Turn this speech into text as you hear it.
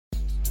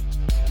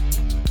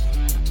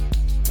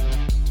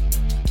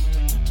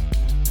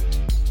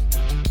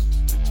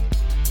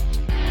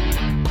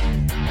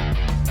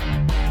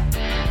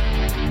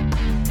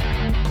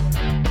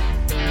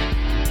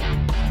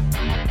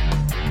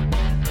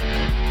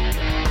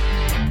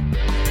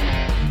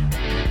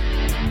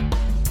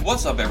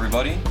What's up,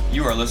 everybody?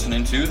 You are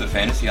listening to the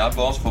Fantasy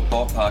Oddballs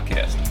Football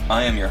Podcast.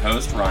 I am your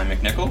host, Ryan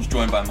McNichols,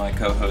 joined by my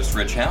co-host,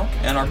 Rich Hauk,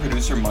 and our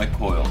producer, Mike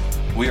Coyle.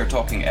 We are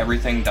talking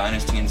everything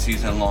Dynasty and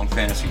season-long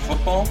fantasy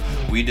football.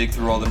 We dig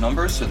through all the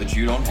numbers so that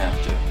you don't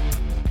have to.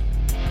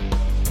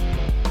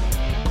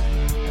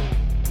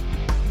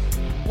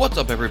 What's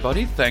up,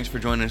 everybody? Thanks for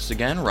joining us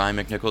again. Ryan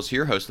McNichols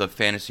here, host of the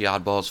Fantasy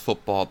Oddballs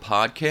Football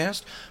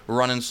Podcast. We're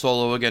running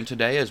solo again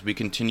today as we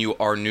continue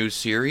our new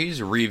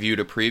series, Review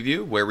to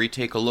Preview, where we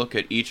take a look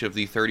at each of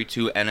the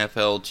 32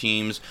 NFL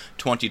teams'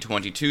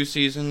 2022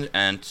 season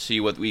and see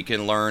what we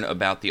can learn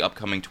about the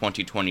upcoming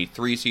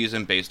 2023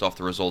 season based off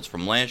the results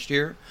from last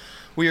year.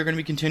 We are going to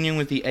be continuing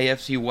with the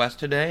AFC West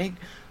today,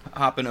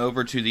 hopping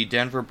over to the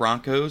Denver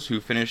Broncos, who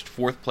finished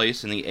 4th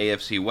place in the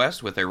AFC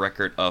West with a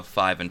record of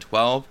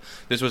 5-12.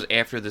 This was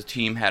after the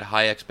team had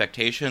high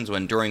expectations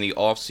when during the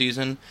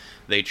offseason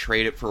they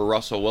traded for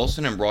Russell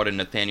Wilson and brought in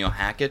Nathaniel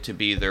Hackett to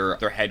be their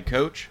head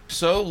coach.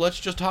 So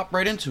let's just hop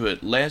right into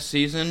it. Last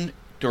season,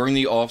 during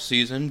the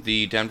offseason,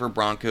 the Denver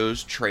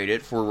Broncos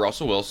traded for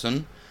Russell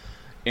Wilson.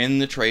 In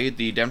the trade,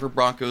 the Denver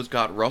Broncos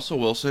got Russell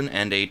Wilson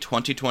and a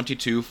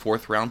 2022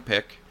 4th-round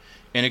pick.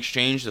 In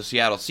exchange, the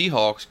Seattle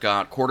Seahawks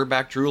got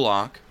quarterback Drew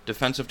Lock,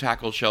 defensive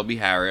tackle Shelby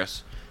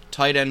Harris,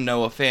 tight end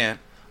Noah Fant,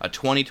 a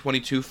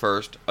 2022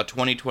 first, a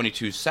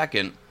 2022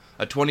 second,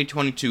 a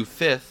 2022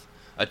 fifth,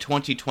 a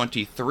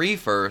 2023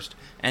 first,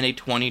 and a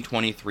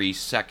 2023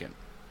 second.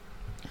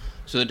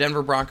 So the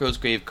Denver Broncos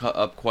gave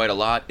up quite a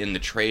lot in the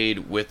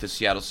trade with the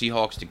Seattle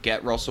Seahawks to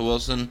get Russell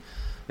Wilson.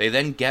 They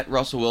then get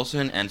Russell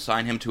Wilson and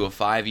sign him to a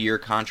 5-year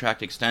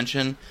contract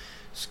extension.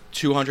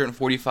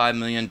 $245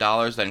 million,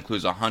 that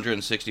includes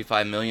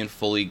 $165 million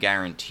fully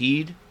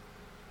guaranteed.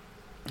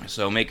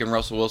 So making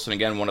Russell Wilson,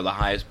 again, one of the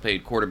highest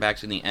paid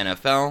quarterbacks in the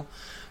NFL.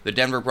 The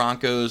Denver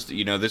Broncos,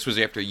 this was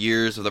after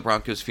years of the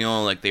Broncos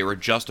feeling like they were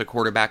just a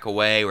quarterback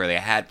away, where they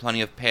had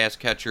plenty of pass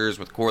catchers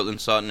with Courtland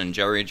Sutton and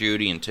Jerry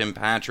Jeudy and Tim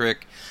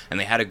Patrick, and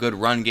they had a good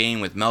run game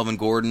with Melvin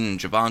Gordon and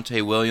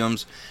Javonte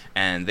Williams,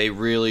 and they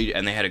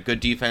had a good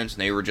defense,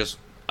 and they were just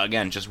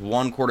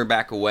one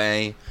quarterback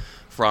away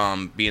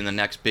from being the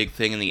next big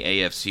thing in the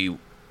AFC.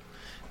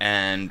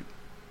 And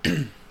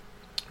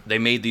they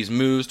made these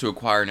moves to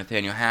acquire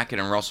Nathaniel Hackett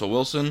and Russell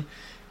Wilson,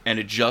 and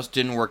it just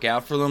didn't work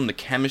out for them. The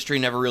chemistry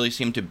never really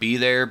seemed to be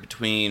there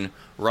between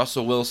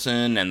Russell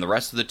Wilson and the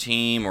rest of the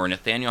team, or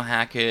Nathaniel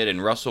Hackett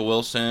and Russell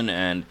Wilson,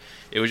 and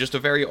it was just a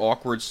very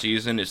awkward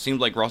season. It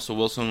seemed like Russell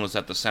Wilson was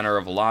at the center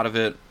of a lot of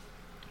it,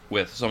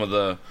 with some of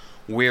the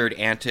weird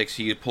antics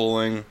he was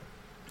pulling,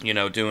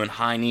 doing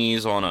high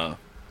knees on a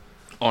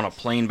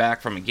plane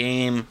back from a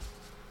game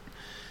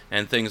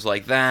and things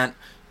like that,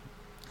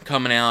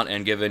 coming out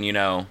and giving,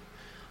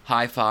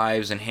 high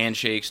fives and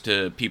handshakes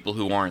to people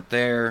who aren't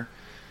there.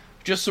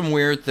 Just some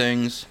weird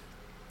things.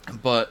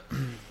 But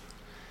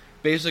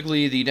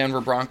basically, the Denver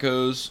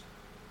Broncos,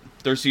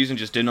 their season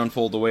just didn't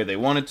unfold the way they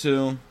wanted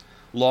to.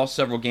 Lost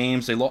several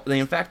games. They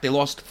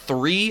lost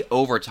 3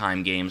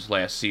 overtime games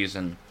last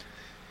season.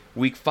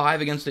 Week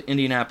 5 against the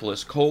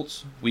Indianapolis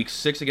Colts, Week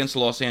 6 against the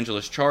Los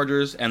Angeles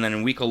Chargers, and then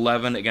in Week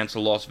 11 against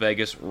the Las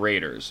Vegas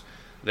Raiders.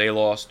 They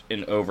lost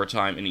in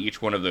overtime in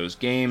each one of those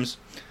games.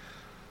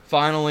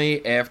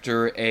 Finally,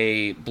 after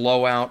a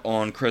blowout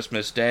on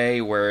Christmas Day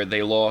where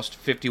they lost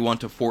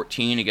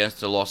 51-14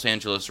 against the Los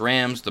Angeles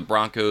Rams, the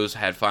Broncos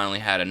had finally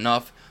had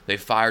enough. They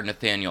fired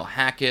Nathaniel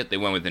Hackett. They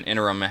went with an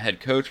interim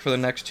head coach for the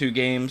next 2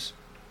 games.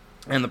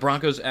 And the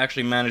Broncos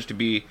actually managed to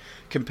be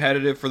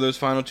competitive for those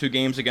final 2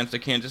 games against the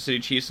Kansas City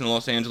Chiefs and the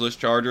Los Angeles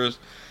Chargers.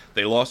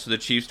 They lost to the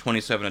Chiefs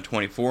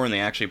 27-24, and they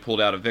actually pulled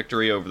out a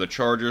victory over the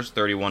Chargers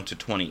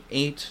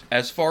 31-28.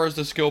 As far as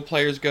the skill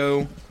players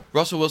go,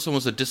 Russell Wilson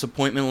was a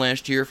disappointment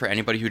last year for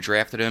anybody who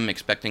drafted him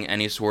expecting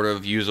any sort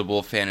of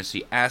usable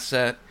fantasy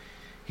asset.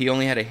 He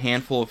only had a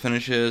handful of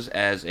finishes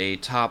as a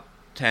top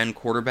 10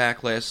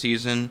 quarterback last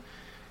season.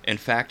 In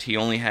fact, he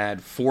only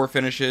had 4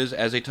 finishes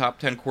as a top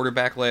 10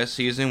 quarterback last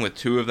season, with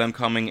 2 of them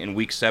coming in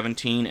Week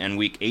 17 and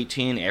Week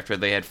 18 after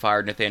they had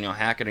fired Nathaniel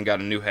Hackett and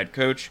got a new head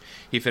coach.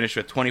 He finished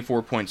with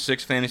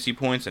 24.6 fantasy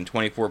points and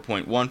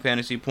 24.1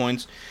 fantasy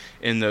points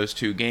in those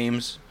 2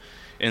 games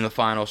in the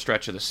final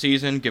stretch of the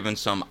season, given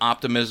some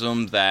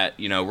optimism that,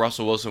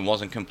 Russell Wilson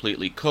wasn't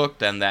completely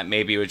cooked and that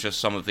maybe it was just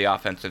some of the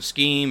offensive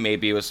scheme,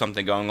 maybe it was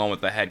something going on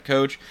with the head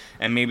coach,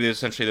 and maybe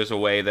essentially there's a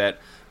way that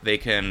they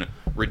can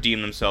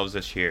redeem themselves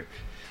this year.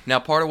 Now,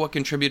 part of what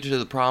contributed to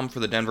the problem for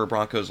the Denver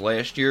Broncos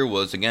last year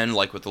was, again,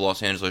 like with the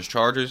Los Angeles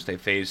Chargers, they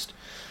faced,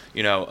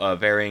 a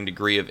varying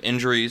degree of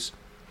injuries.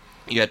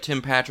 You had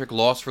Tim Patrick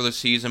lost for the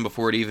season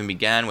before it even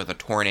began with a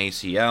torn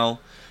ACL.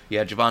 You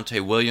had Javonte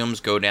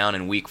Williams go down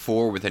in Week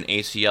 4 with an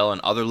ACL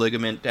and other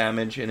ligament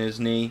damage in his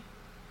knee.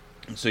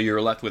 So you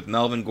were left with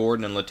Melvin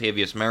Gordon and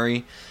Latavius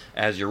Murray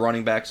as your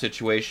running back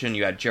situation.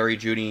 You had Jerry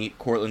Jeudy,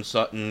 Courtland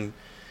Sutton,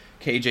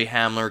 KJ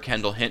Hamler,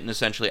 Kendall Hinton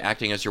essentially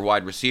acting as your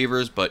wide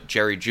receivers, but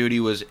Jerry Jeudy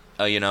was,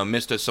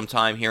 missed some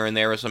time here and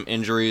there with some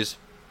injuries,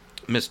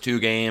 missed 2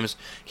 games,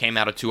 came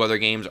out of 2 other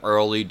games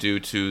early due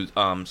to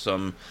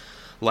some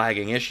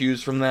lagging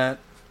issues from that.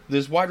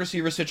 This wide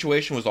receiver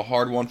situation was a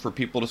hard one for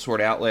people to sort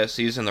out last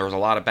season. There was a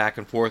lot of back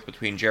and forth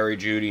between Jerry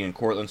Jeudy and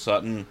Courtland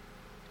Sutton.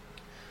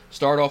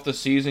 Start off the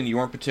season, you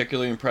weren't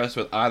particularly impressed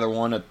with either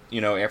one.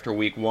 After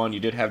week 1, you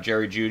did have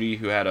Jerry Jeudy,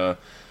 who had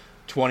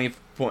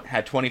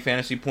 20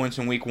 fantasy points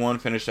in week 1,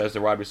 finished as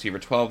the wide receiver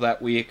 12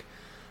 that week.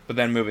 But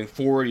then moving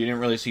forward, you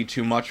didn't really see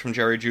too much from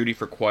Jerry Jeudy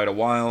for quite a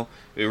while.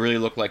 It really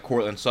looked like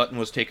Courtland Sutton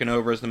was taking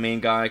over as the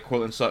main guy.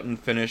 Courtland Sutton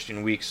finished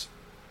in weeks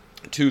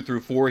 2 through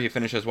 4, he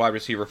finished as wide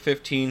receiver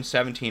 15,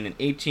 17, and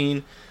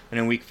 18. And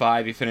in week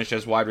 5, he finished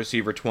as wide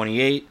receiver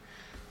 28.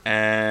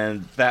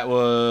 And that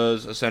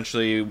was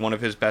essentially one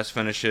of his best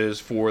finishes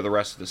for the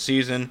rest of the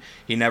season.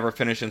 He never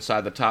finished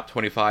inside the top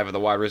 25 of the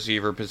wide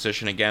receiver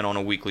position again on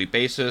a weekly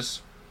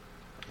basis.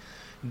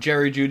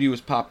 Jerry Jeudy was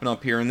popping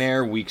up here and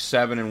there. Week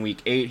 7 and week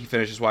 8, he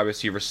finished as wide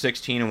receiver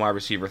 16 and wide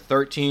receiver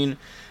 13.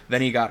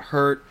 Then he got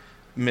hurt,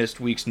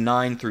 missed weeks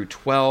 9 through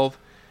 12.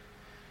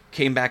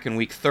 Came back in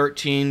week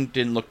 13,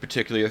 didn't look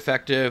particularly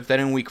effective.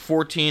 Then in week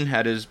 14,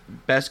 had his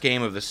best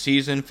game of the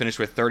season, finished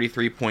with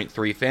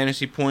 33.3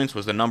 fantasy points,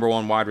 was the number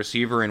 1 wide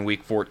receiver in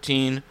week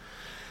 14.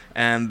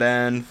 And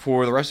then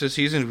for the rest of the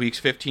season, weeks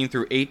 15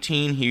 through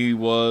 18, he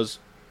was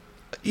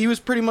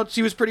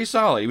pretty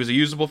solid. He was a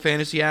usable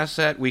fantasy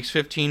asset. Weeks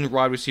 15,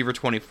 wide receiver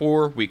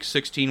 24. Week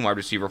 16, wide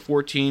receiver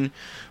 14.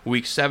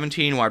 Week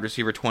 17, wide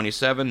receiver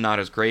 27. Not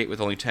as great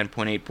with only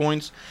 10.8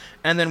 points.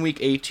 And then week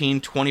 18,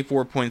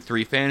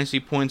 24.3 fantasy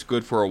points.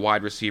 Good for a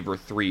wide receiver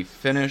 3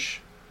 finish.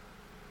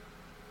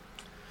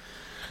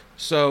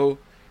 So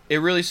it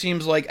really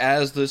seems like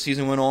as the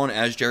season went on,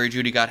 as Jerry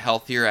Jeudy got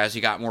healthier, as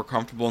he got more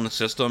comfortable in the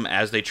system,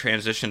 as they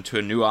transitioned to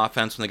a new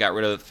offense when they got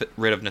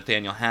rid of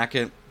Nathaniel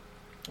Hackett,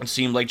 it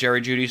seemed like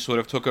Jerry Jeudy sort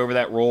of took over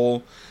that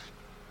role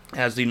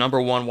as the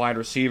number 1 wide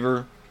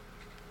receiver.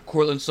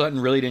 Courtland Sutton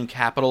really didn't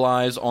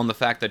capitalize on the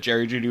fact that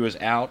Jerry Jeudy was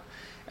out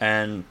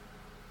and,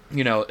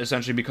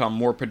 essentially become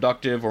more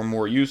productive or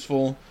more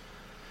useful.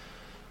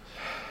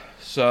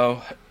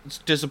 So it's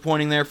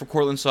disappointing there for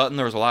Courtland Sutton.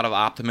 There was a lot of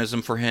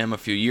optimism for him a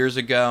few years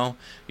ago.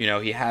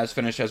 He has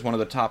finished as one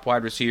of the top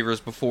wide receivers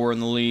before in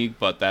the league,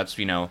 but that's,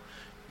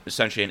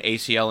 essentially an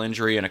ACL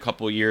injury and a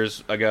couple of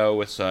years ago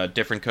with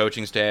different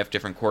coaching staff,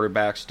 different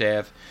quarterback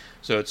staff.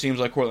 So it seems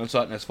like Courtland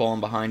Sutton has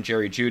fallen behind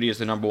Jerry Jeudy as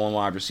the number 1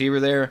 wide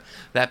receiver there.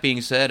 That being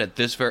said, at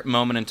this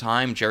moment in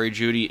time, Jerry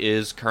Jeudy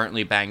is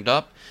currently banged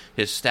up.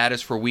 His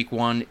status for week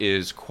 1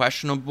 is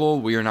questionable.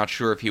 We are not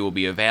sure if he will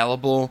be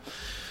available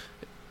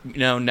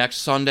next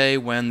Sunday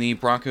when the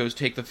Broncos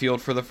take the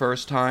field for the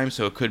first time.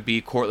 So it could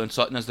be Courtland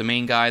Sutton as the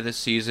main guy this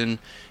season.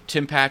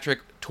 Tim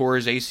Patrick tore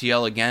his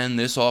ACL again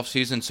this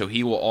offseason, so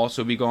he will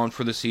also be gone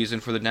for the season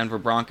for the Denver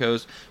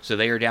Broncos. So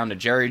they are down to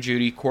Jerry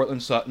Jeudy,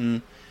 Courtland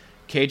Sutton.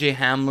 KJ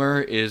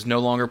Hamler is no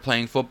longer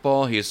playing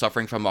football. He is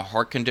suffering from a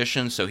heart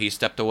condition, so he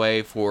stepped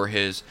away for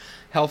his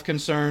health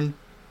concern.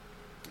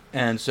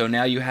 And so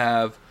now you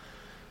have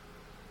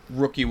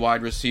rookie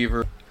wide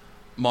receiver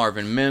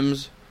Marvin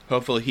Mims.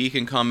 Hopefully he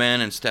can come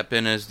in and step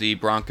in as the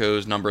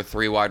Broncos' number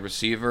 3 wide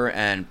receiver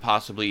and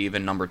possibly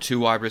even number 2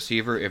 wide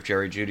receiver if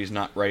Jerry Jeudy's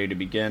not ready to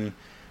begin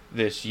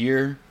this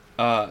year.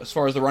 As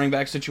far as the running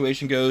back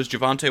situation goes,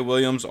 Javonte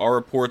Williams, our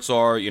reports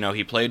are,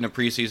 he played in a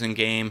preseason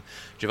game.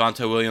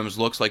 Javonte Williams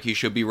looks like he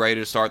should be ready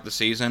to start the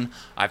season.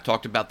 I've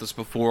talked about this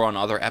before on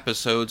other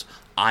episodes.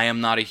 I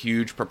am not a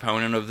huge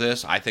proponent of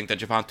this. I think that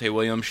Javonte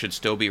Williams should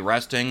still be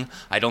resting.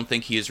 I don't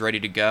think he is ready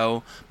to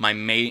go. My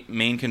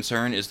main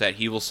concern is that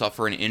he will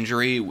suffer an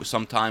injury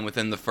sometime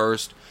within the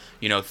first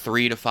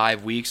 3 to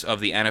 5 weeks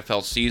of the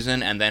NFL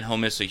season, and then he'll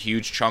miss a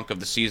huge chunk of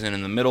the season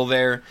in the middle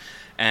there.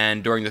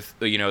 And during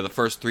the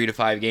first 3 to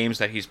 5 games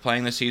that he's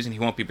playing this season, he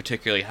won't be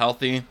particularly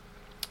healthy.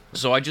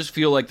 So I just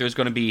feel like there's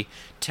going to be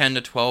 10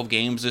 to 12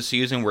 games this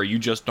season where you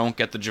just don't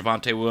get the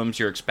Javonte Williams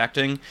you're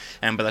expecting.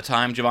 And by the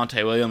time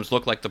Javonte Williams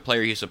looked like the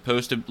player he's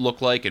supposed to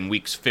look like in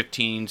weeks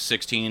 15,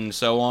 16, and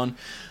so on,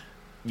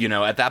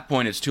 at that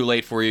point it's too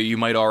late for you. You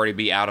might already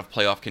be out of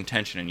playoff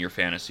contention in your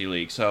fantasy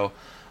league. So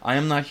I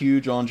am not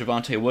huge on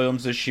Javonte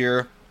Williams this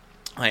year.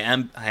 I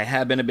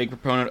have been a big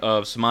proponent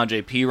of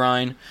Samaje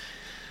Perine.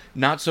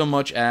 Not so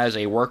much as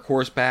a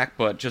workhorse back,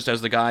 but just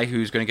as the guy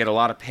who's going to get a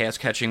lot of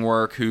pass-catching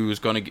work, who's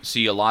going to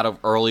see a lot of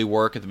early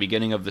work at the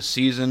beginning of the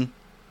season.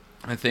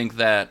 I think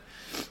that,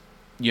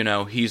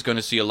 he's going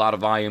to see a lot of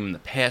volume in the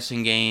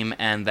passing game,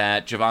 and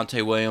that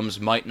Javonte Williams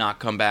might not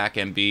come back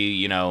and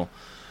be,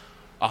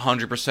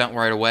 100%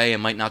 right away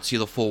and might not see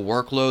the full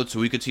workload. So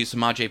we could see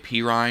Samaje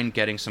Perine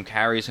getting some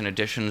carries in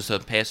addition to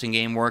passing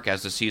game work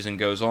as the season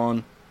goes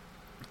on.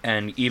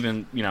 And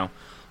even,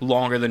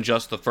 longer than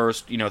just the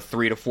first,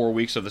 3 to 4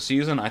 weeks of the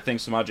season. I think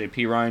Samaje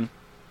Perine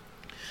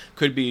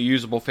could be a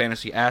usable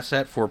fantasy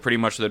asset for pretty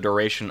much the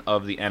duration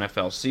of the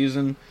NFL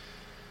season.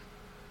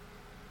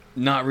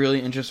 Not really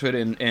interested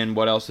in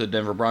what else the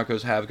Denver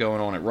Broncos have going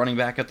on at running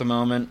back at the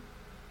moment.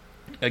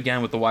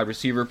 Again, with the wide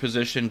receiver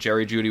position,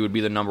 Jerry Jeudy would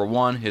be the number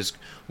 1. His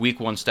week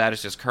 1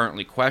 status is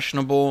currently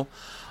questionable.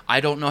 I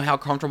don't know how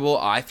comfortable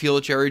I feel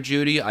with Jerry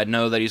Jeudy. I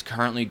know that he's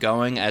currently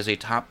going as a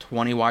top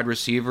 20 wide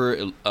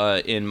receiver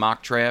in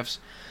mock drafts.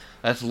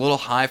 That's a little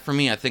high for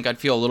me. I think I'd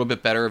feel a little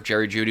bit better if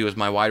Jerry Jeudy was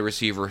my wide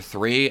receiver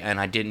 3 and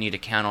I didn't need to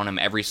count on him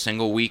every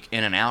single week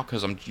in and out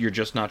because you're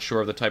just not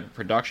sure of the type of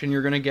production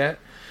you're going to get.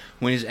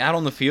 When he's out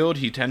on the field,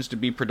 he tends to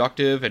be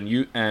productive and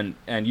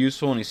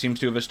useful, and he seems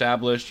to have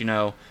established,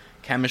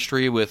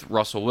 chemistry with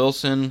Russell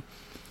Wilson.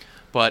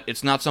 But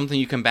it's not something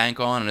you can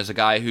bank on, and as a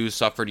guy who's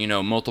suffered,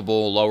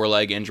 multiple lower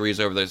leg injuries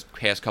over the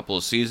past couple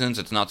of seasons,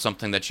 it's not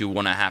something that you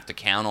want to have to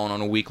count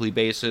on a weekly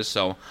basis.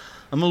 So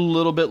I'm a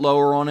little bit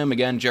lower on him.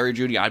 Again, Jerry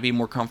Jeudy I'd be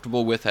more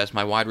comfortable with as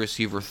my wide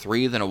receiver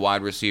 3 than a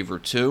wide receiver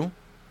 2.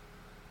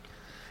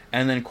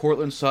 And then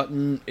Courtland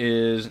Sutton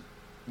is,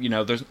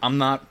 I'm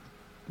not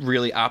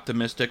really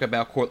optimistic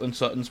about Courtland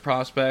Sutton's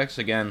prospects.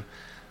 Again,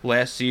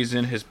 last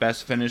season his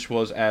best finish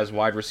was as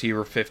wide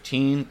receiver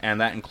 15,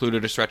 and that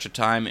included a stretch of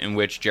time in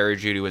which Jerry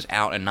Jeudy was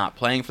out and not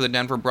playing for the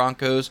Denver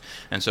Broncos,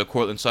 and so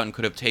Courtland Sutton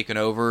could have taken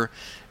over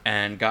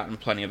and gotten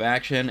plenty of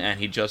action, and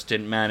he just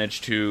didn't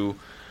manage to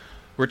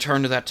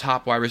return to that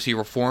top wide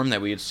receiver form that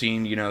we had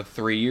seen,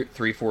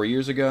 3-4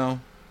 years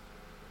ago.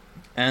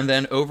 And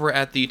then over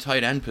at the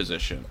tight end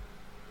position,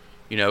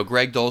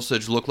 Greg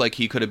Dulcich looked like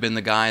he could have been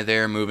the guy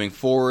there moving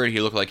forward. He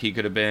looked like he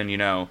could have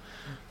been,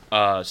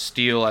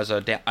 steal as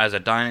a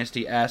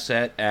dynasty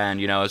asset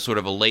and, as sort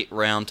of a late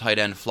round tight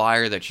end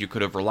flyer that you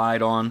could have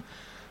relied on.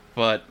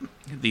 But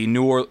the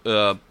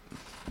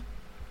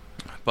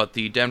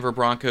Denver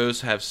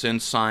Broncos have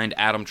since signed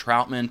Adam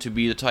Troutman to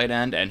be the tight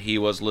end, and he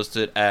was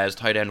listed as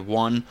tight end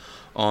 1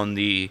 on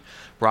the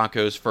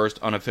Broncos' first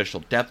unofficial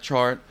depth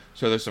chart.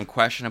 So there's some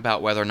question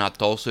about whether or not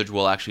Dulcich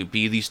will actually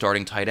be the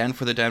starting tight end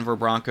for the Denver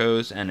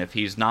Broncos, and if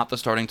he's not the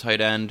starting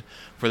tight end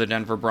for the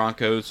Denver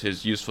Broncos,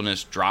 his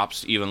usefulness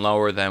drops even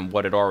lower than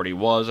what it already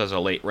was as a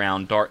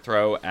late-round dart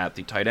throw at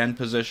the tight end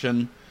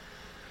position.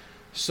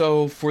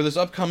 So for this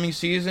upcoming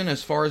season,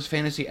 as far as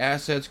fantasy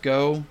assets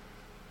go,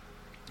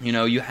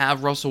 you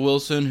have Russell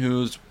Wilson,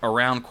 who's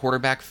around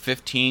quarterback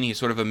 15. He's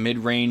sort of a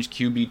mid-range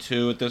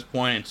QB2 at this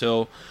point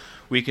until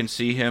we can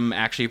see him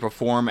actually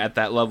perform at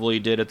that level he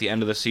did at the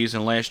end of the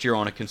season last year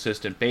on a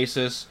consistent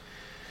basis.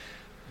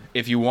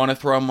 If you want to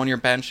throw him on your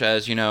bench,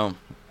 as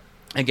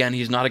again,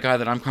 he's not a guy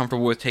that I'm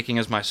comfortable with taking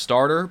as my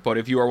starter, but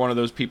if you are one of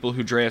those people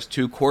who drafts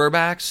 2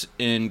 quarterbacks,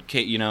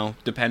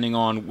 depending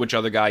on which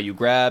other guy you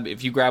grab,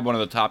 if you grab one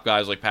of the top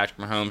guys like Patrick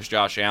Mahomes,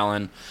 Josh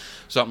Allen,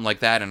 something like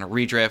that in a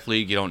redraft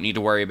league, you don't need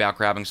to worry about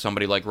grabbing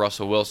somebody like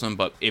Russell Wilson.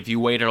 But if you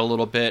waited a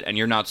little bit and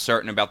you're not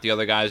certain about the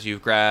other guys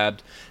you've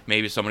grabbed,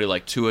 maybe somebody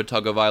like Tua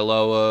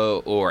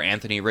Tagovailoa or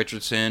Anthony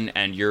Richardson,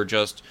 and you're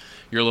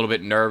a little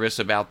bit nervous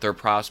about their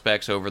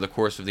prospects over the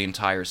course of the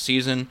entire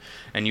season,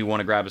 and you want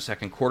to grab a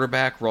second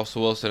quarterback,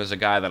 Russell Wilson is a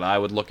guy that I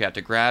would look at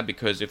to grab,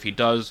 because if he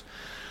does,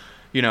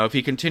 if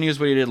he continues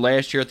what he did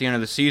last year at the end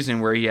of the season,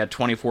 where he had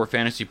 24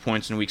 fantasy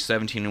points in Week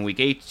 17 and Week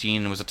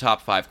 18 and was a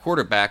top 5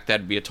 quarterback,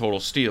 that'd be a total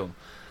steal.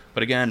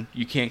 But again,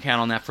 you can't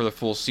count on that for the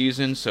full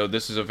season, so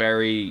this is a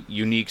very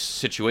unique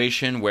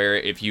situation where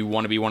if you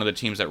want to be one of the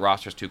teams that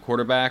rosters 2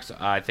 quarterbacks,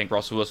 I think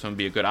Russell Wilson would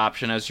be a good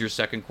option as your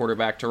second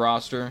quarterback to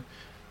roster.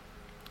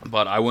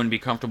 But I wouldn't be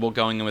comfortable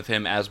going in with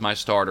him as my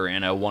starter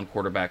in a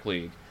 1-quarterback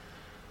league.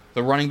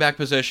 The running back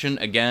position,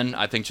 again,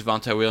 I think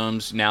Javonte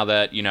Williams, now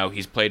that,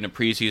 he's played in a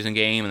preseason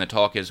game and the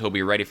talk is he'll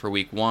be ready for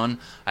Week 1,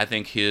 I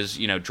think his,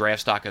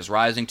 draft stock is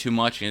rising too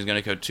much and he's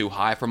going to go too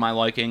high for my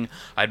liking.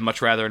 I'd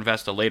much rather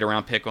invest a later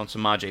round pick on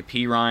Samaje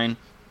Perine,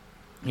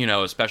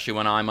 especially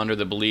when I'm under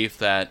the belief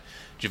that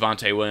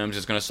Javonte Williams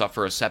is going to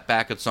suffer a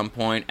setback at some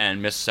point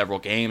and miss several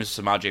games.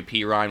 Samaje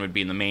Perine would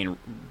be the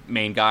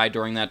main guy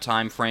during that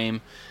time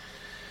frame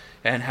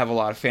and have a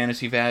lot of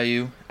fantasy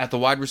value. At the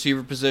wide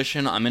receiver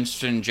position, I'm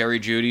interested in Jerry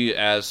Jeudy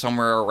as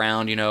somewhere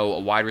around, a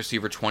wide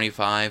receiver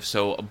 25,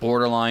 so a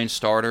borderline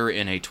starter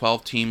in a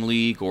 12-team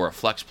league or a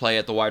flex play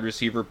at the wide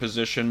receiver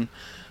position.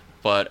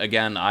 But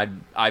again,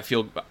 I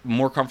feel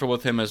more comfortable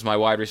with him as my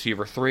wide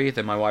receiver 3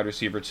 than my wide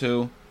receiver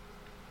 2.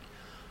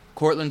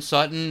 Courtland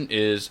Sutton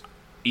is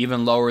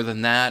even lower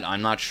than that.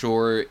 I'm not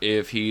sure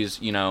if he's,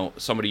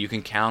 somebody you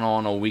can count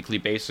on a weekly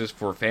basis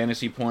for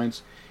fantasy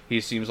points.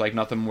 He seems like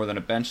nothing more than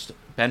a bench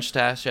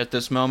stash at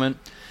this moment.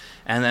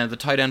 And then at the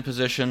tight end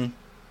position,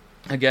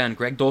 again,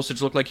 Greg Dulcich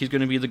looked like he's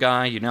going to be the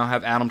guy. You now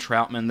have Adam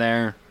Troutman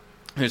there,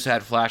 who's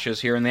had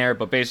flashes here and there,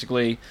 but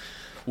basically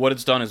what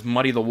it's done is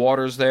muddy the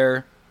waters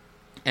there,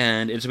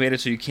 and it's made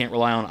it so you can't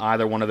rely on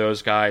either one of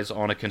those guys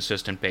on a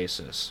consistent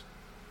basis.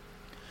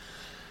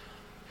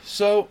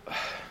 So,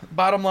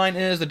 bottom line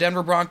is, the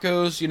Denver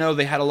Broncos,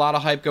 they had a lot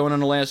of hype going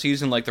into last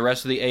season, like the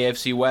rest of the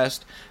AFC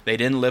West. They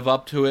didn't live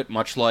up to it,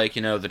 much like,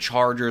 the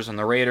Chargers and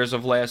the Raiders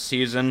of last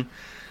season.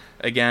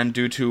 Again,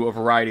 due to a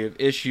variety of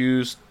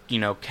issues,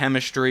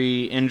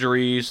 chemistry,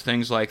 injuries,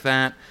 things like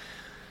that.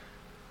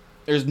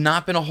 There's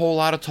not been a whole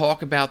lot of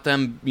talk about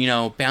them,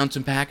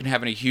 bouncing back and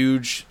having a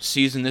huge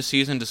season this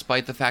season,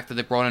 despite the fact that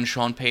they brought in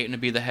Sean Payton to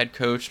be the head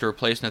coach to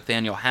replace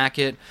Nathaniel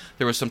Hackett.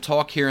 There was some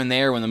talk here and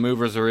there when the move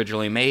was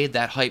originally made.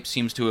 That hype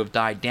seems to have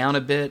died down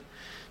a bit,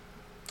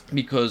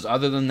 because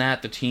other than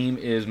that, the team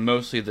is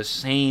mostly the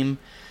same,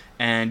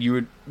 And you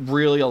would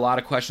really a lot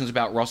of questions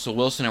about Russell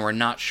Wilson, and we're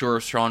not sure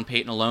if Sean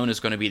Payton alone is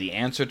going to be the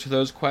answer to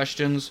those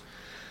questions.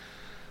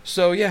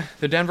 So yeah,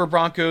 the Denver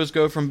Broncos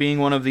go from being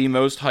one of the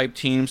most hyped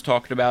teams,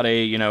 talking about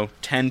a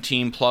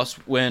 10-team plus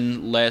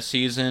win last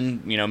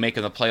season,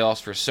 making the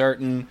playoffs for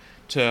certain,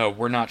 to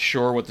we're not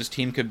sure what this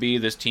team could be.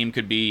 This team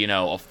could be a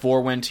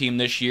 4-win team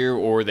this year,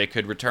 or they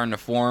could return to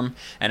form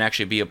and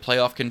actually be a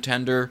playoff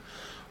contender.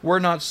 We're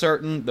not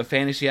certain. The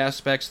fantasy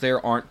aspects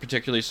there aren't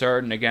particularly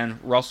certain. Again,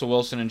 Russell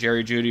Wilson and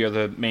Jerry Jeudy are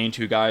the main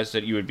two guys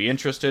that you would be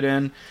interested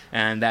in,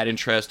 and that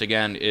interest,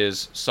 again,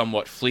 is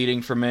somewhat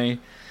fleeting for me.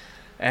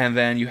 And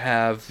then you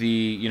have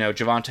the,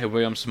 Javonte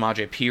Williams,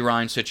 Samaje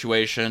Perine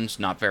situations,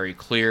 not very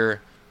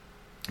clear.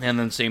 And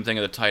then same thing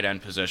at the tight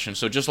end position.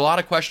 So just a lot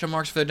of question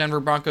marks for the Denver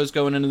Broncos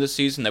going into this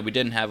season that we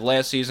didn't have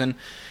last season.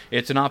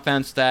 It's an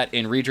offense that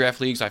in redraft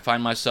leagues I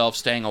find myself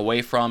staying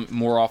away from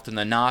more often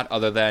than not,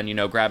 other than,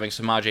 grabbing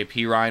Samaje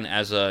Perine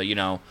as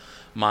a,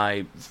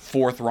 my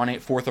fourth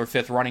or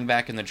fifth running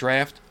back in the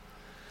draft.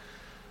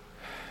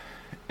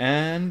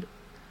 And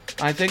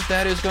I think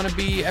that is going to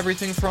be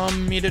everything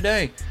from me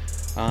today.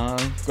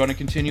 Going to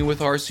continue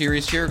with our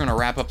series here. Going to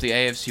wrap up the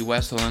AFC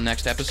West on the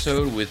next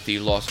episode with the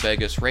Las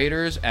Vegas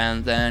Raiders,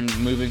 and then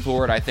moving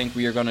forward, I think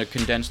we are going to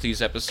condense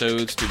these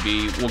episodes to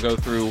be, we'll go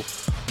through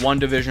one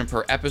division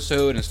per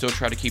episode and still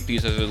try to keep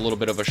these as a little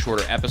bit of a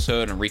shorter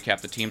episode and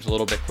recap the teams a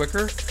little bit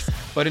quicker.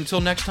 But until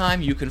next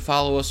time, you can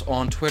follow us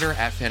on Twitter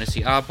at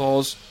Fantasy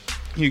Oddballs.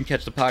 You can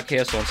catch the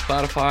podcast on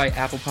Spotify,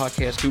 Apple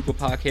Podcasts, Google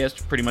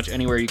Podcasts, pretty much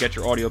anywhere you get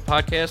your audio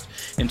podcast.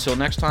 Until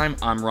next time,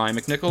 I'm Ryan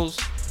McNichols.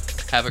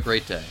 Have a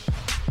great day.